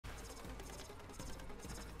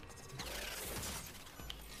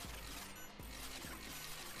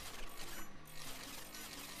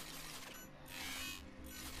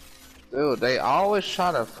Dude, they always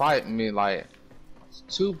try to fight me. Like,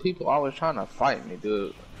 two people always trying to fight me,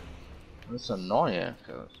 dude. It's annoying.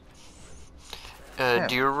 Cause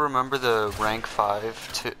Do you remember the rank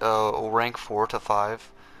 5 to rank 4 to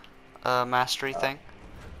 5 mastery thing?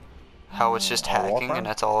 How it's just hacking and Warframe?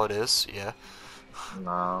 that's all it is? Yeah.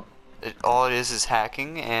 No. All it is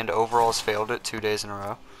hacking, and overall's failed it 2 days in a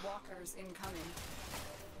row. Walkers incoming.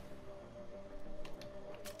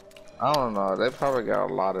 I don't know. They probably got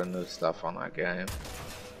a lot of new stuff on that game.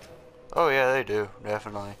 Oh yeah, they do,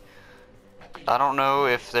 definitely. I don't know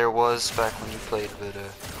if there was back when you played, but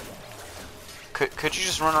could you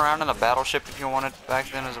just run around in a battleship if you wanted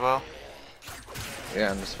back then as well?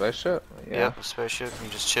 Yeah, in the spaceship. Yeah. Yep, a spaceship. You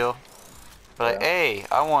just chill. But like, Yeah. hey,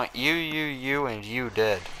 I want you, and you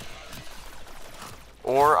dead.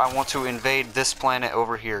 Or I want to invade this planet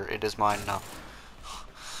over here. It is mine now.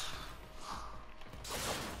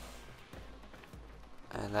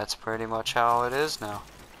 And that's pretty much how it is now.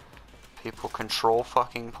 People control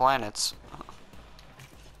fucking planets.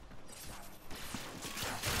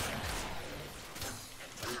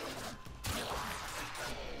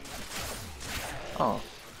 Oh.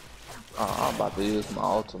 Oh, I'm about to use my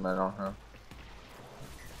ultimate on him.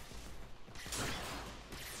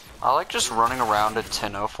 I like just running around in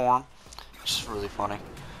Tenno form. It's just really funny.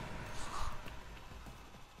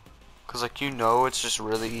 Cause like it's just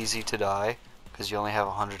really easy to die. Cause you only have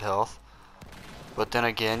 100 health. But then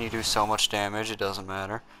again, you do so much damage, it doesn't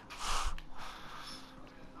matter.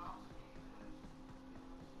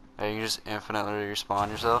 Hey, you just infinitely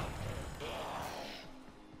respawn yourself.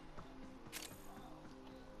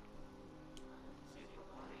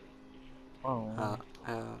 Oh.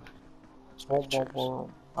 Yeah.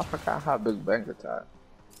 I forgot how big bank attack.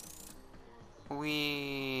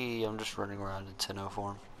 I'm just running around in Tenno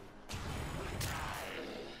form.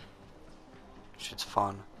 Shit's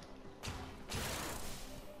fun.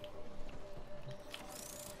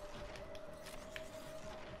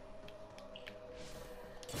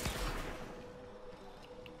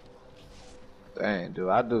 Dang, dude,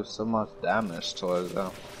 I do so much damage towards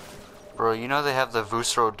them. Bro, you know they have the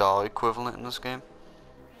Vusro doll equivalent in this game?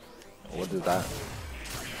 What is that?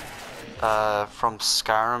 From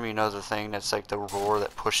Skyrim, you know the thing that's like the roar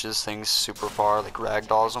that pushes things super far, like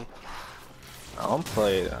ragdolls them?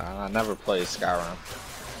 I never played Skyrim.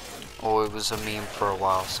 Oh, it was a meme for a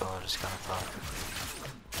while, so I just kind of thought.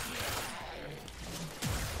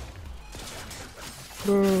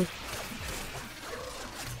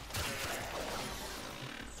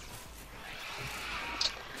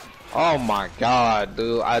 Oh my god,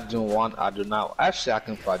 dude, I do not. Actually, I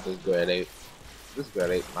can fight this grade 8. This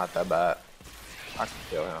grade 8 not that bad. I can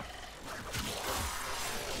kill him.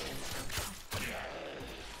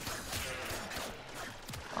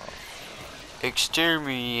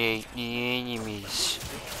 Exterminate the enemies.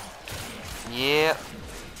 Yep,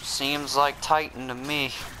 seems like Titan to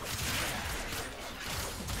me.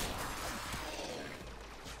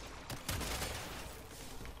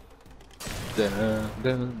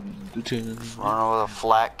 Running with a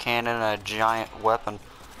flat cannon and a giant weapon.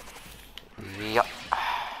 Yep.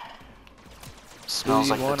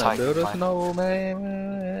 Smells like the Titan. Build a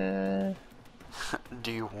snowman?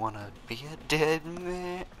 Do you wanna be a dead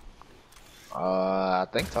man? I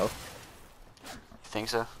think so. You think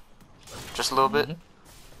so? Just a little bit?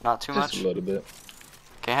 Not too much? Just a little bit.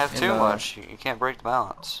 Can't have too much. You can't break the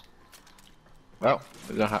balance. Well,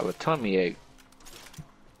 we're gonna have a tummy ache.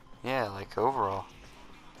 Yeah, like overall.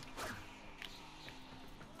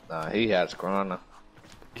 Nah, he has corona.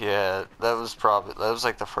 Yeah, that was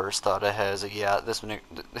like the first thought I had. Is like, yeah, this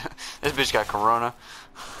bitch got corona.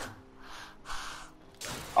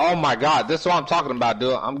 Oh my god, this is what I'm talking about,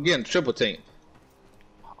 dude. I'm getting triple team.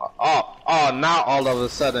 Now all of a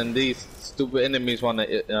sudden these stupid enemies want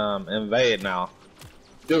to invade now.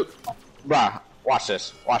 Dude, bruh, watch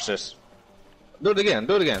this, watch this. Do it again,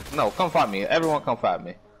 do it again. No, come fight me. Everyone come fight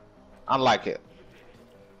me. I like it.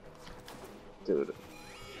 Dude.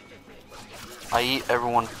 I eat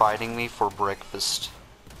everyone fighting me for breakfast.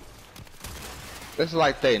 It's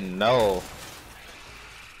like they know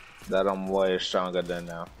that I'm way stronger than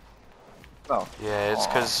them. No. Yeah, it's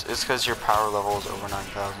cause your power level is over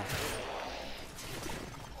 9,000.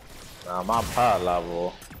 Nah, my power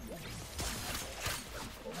level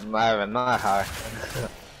not even that high.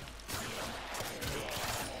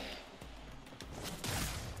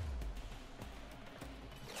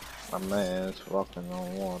 My man's walking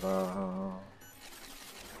on water.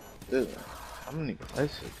 Dude, how many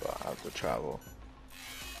places do I have to travel?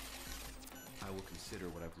 I will consider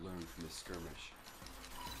what I've learned from this skirmish.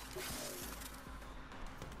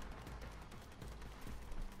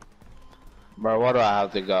 Bro, where do I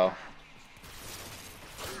have to go?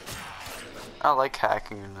 I like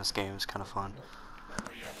hacking in this game. It's kind of fun.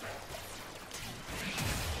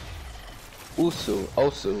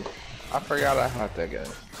 Osu. I forgot I had that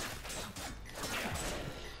game.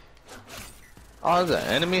 Oh, there's an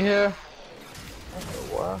enemy here?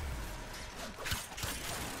 What?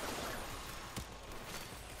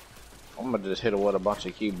 I'm gonna just hit it with a bunch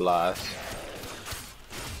of key blasts.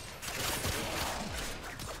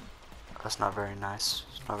 That's not very nice.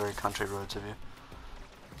 It's not very country roads of you.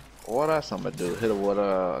 What else I'm gonna do? Hit it with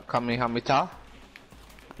a Kamehameha?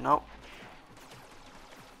 Nope.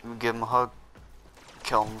 You give him a hug.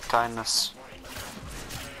 Kill him with kindness.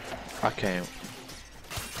 I can't.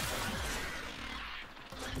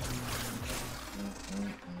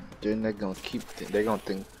 Then they're gonna they're gonna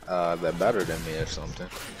think they're better than me or something.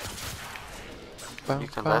 You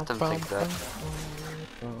can let them think that.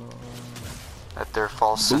 Let their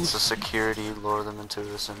false sense of security lure them into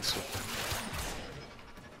a sense of...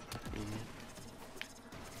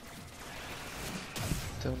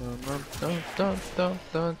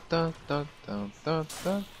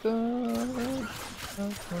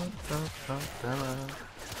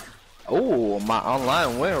 Oh, my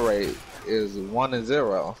online win rate is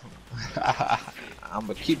 1-0. I'm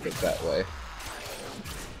gonna keep it that way.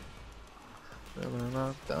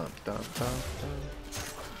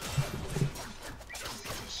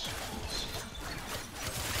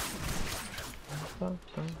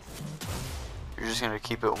 You're just gonna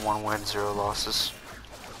keep it 1 win, 0 losses.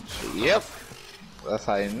 Yep. That's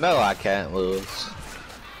how you know I can't lose.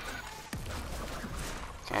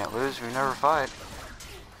 Can't lose, we never fight.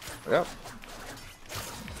 Yep.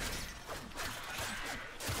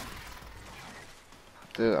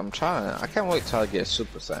 Dude, I'm trying. I can't wait till I get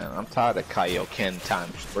Super Saiyan. I'm tired of Kaioken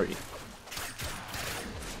 ×3.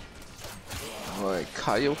 Like,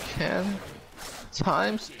 Kaioken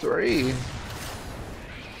 ×3.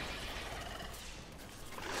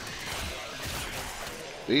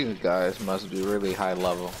 These guys must be really high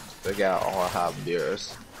level. They got all high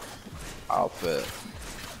beers. Outfit.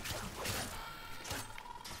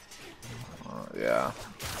 Yeah.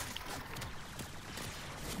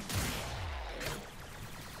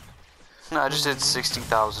 No, I just did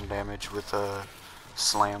 60,000 damage with a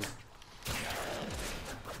slam.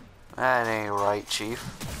 That ain't right, Chief.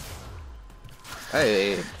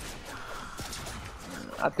 Hey.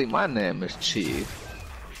 I think my name is Chief.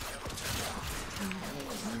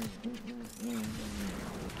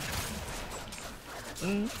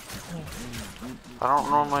 I don't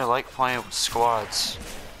normally like playing with squads,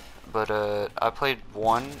 but I played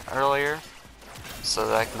one earlier so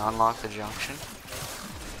that I can unlock the junction,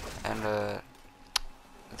 and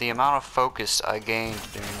the amount of focus I gained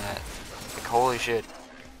doing that, like holy shit.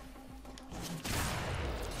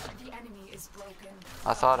 The enemy is broken.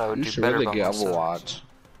 I thought I would You do should better really by get myself. Overwatch.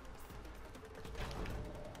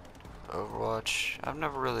 Overwatch, I've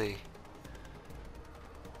never really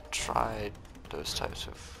tried those types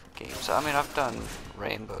of games. I mean, I've done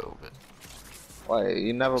Rainbow, but Wait,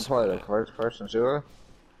 you never played a first-person shooter?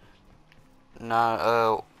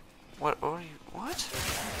 nah. What are you? What?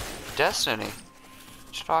 Destiny?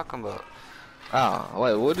 What you talking about? Oh,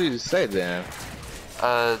 wait, what did you say then?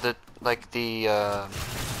 The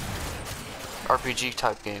RPG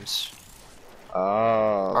type games.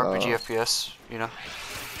 Oh. RPG FPS, you know?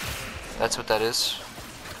 That's what that is.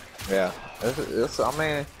 Yeah. I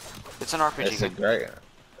mean, It's an RPG game.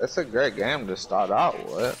 It's a great game to start out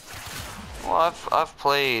with. Well, I've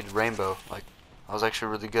played Rainbow. Like, I was actually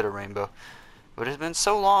really good at Rainbow. But it's been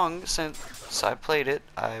so long since I played it,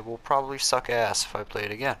 I will probably suck ass if I play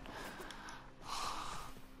it again.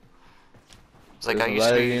 It's like I used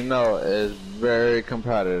to be... You know, it's very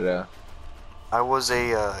competitive. I was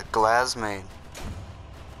a Glaz main.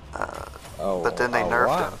 But then they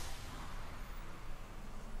nerfed him.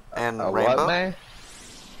 And Rainbow? What, man?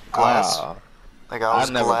 Glaz. Ah, Like I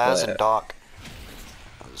was never Glaz played and it. Doc.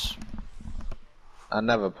 I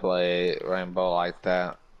never played Rainbow like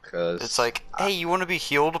that, cause It's like, hey, you want to be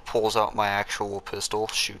healed? Pulls out my actual pistol,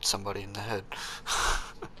 shoots somebody in the head.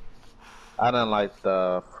 I didn't like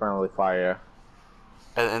the friendly fire.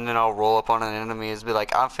 And then I'll roll up on an enemy and be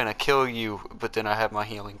like, I'm finna kill you, but then I have my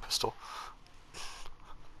healing pistol.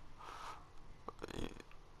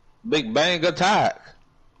 Big bang attack.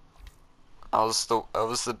 I was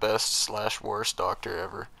the best / worst doctor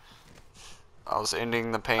ever. I was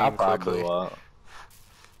ending the I pain probably quickly. will.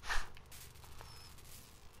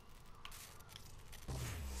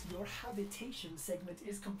 Your habitation segment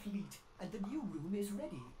is complete, and the new room is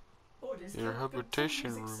ready. Orders Your count for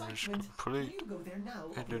habitation 2 years' room is excitement. complete, Will you go there now,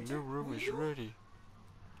 and the operator? new room Will is you? ready.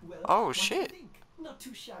 Well, Oh what do you shit. think? Not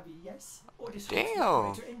too shabby, yes? Or this Damn.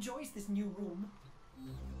 operator enjoys this new room.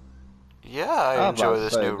 Yeah, I I was about enjoy to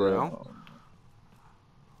this say, new room. dude,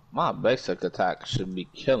 my basic attack should be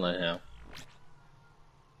killing him.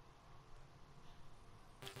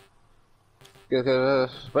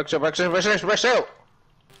 Break shield!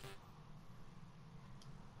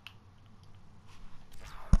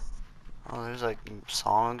 Oh, there's like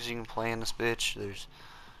songs you can play in this bitch. There's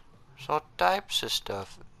all types of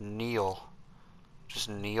stuff. Kneel. Just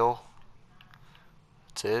kneel.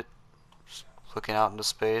 That's it. Just looking out into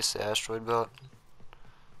space, the asteroid belt.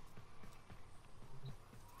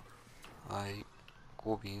 I eat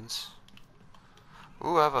cool beans.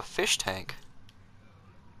 Ooh, I have a fish tank.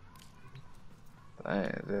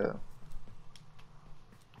 Dang, dude.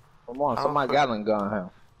 Come on, How do I somebody put- got a gun here.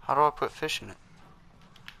 How do I put fish in it?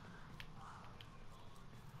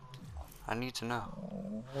 I need to know.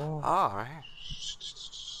 Oh, right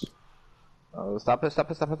here. Oh, stop it, stop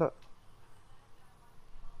it, stop it, stop it.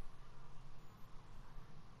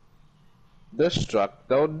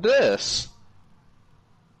 Destructo this.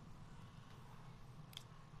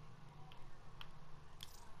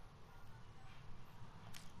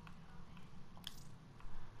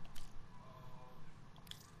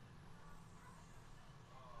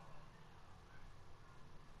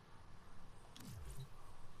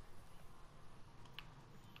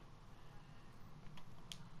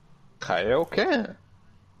 Kaioken.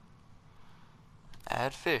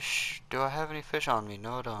 Add fish. Do I have any fish on me?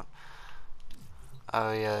 No, I don't.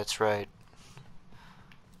 Oh yeah, that's right.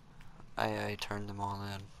 I turned them all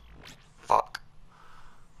in. Fuck.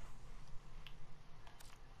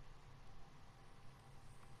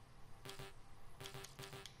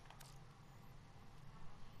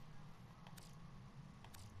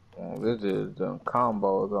 Oh, this is doing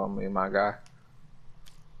combos on me, my guy.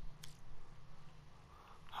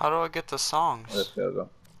 How do I get the songs? Let's go.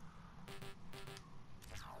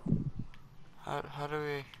 How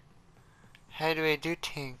do we do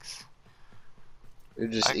things? You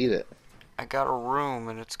just eat it. I got a room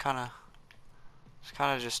and it's kinda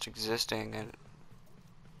just existing and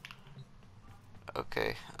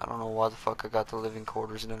okay, I don't know why the fuck I got the living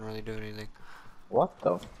quarters. It didn't really do anything. What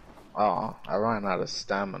the? Oh, I ran out of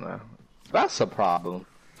stamina. That's a problem.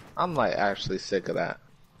 I'm like actually sick of that.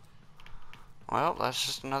 Well, that's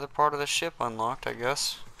just another part of the ship unlocked, I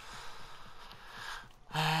guess.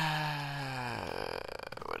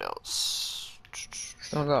 What else?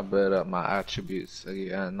 I'm gonna build up my attributes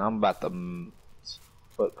again. I'm about to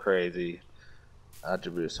put crazy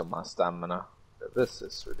attributes on my stamina. This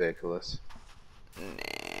is ridiculous.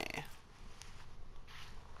 Nah.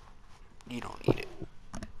 You don't need it.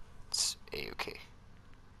 It's a-okay.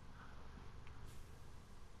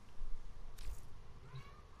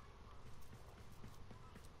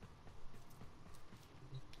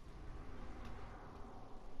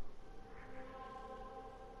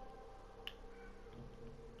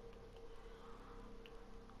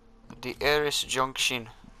 The Ares Junction.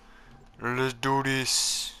 Let's do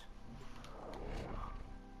this.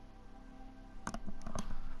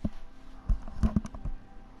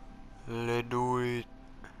 Let's do it.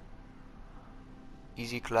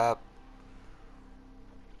 Easy clap.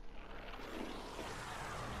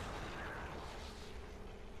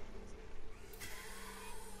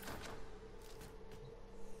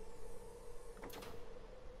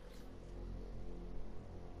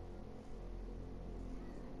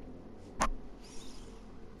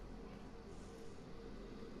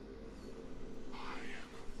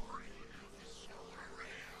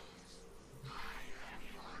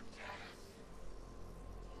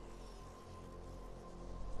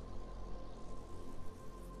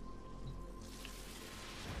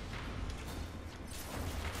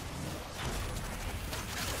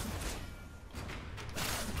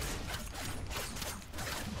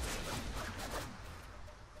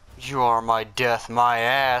 You are my death, my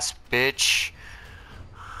ass, bitch.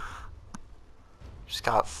 Just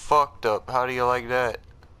got fucked up. How do you like that?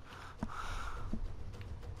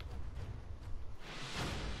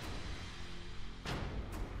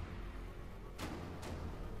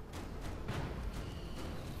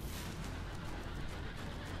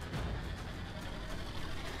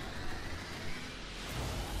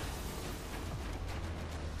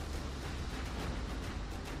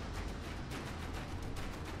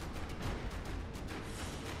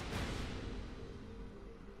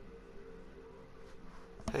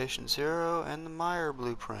 Patient Zero and the Meyer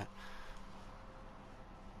blueprint.